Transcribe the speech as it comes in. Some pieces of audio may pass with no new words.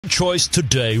choice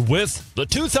today with the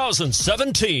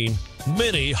 2017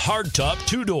 MINI Hardtop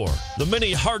 2-Door. The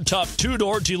MINI Hardtop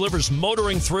 2-Door delivers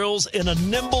motoring thrills in a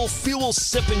nimble,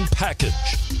 fuel-sipping package.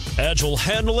 Agile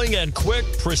handling and quick,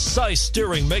 precise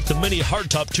steering make the MINI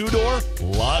Hardtop 2-Door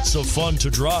lots of fun to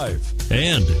drive.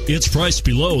 And it's priced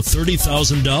below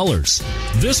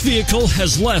 $30,000. This vehicle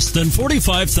has less than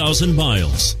 45,000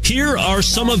 miles. Here are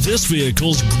some of this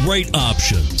vehicle's great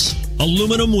options: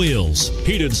 aluminum wheels,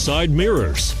 heated side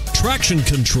mirrors, traction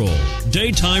control,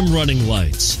 daytime running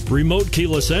lights, remote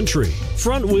keyless entry,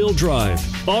 front wheel drive,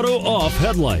 auto off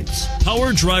headlights,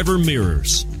 power driver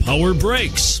mirrors, power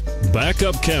brakes,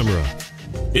 backup camera.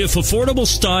 If affordable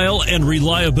style and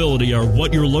reliability are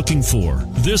what you're looking for,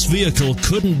 this vehicle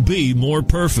couldn't be more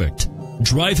perfect.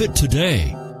 Drive it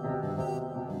today.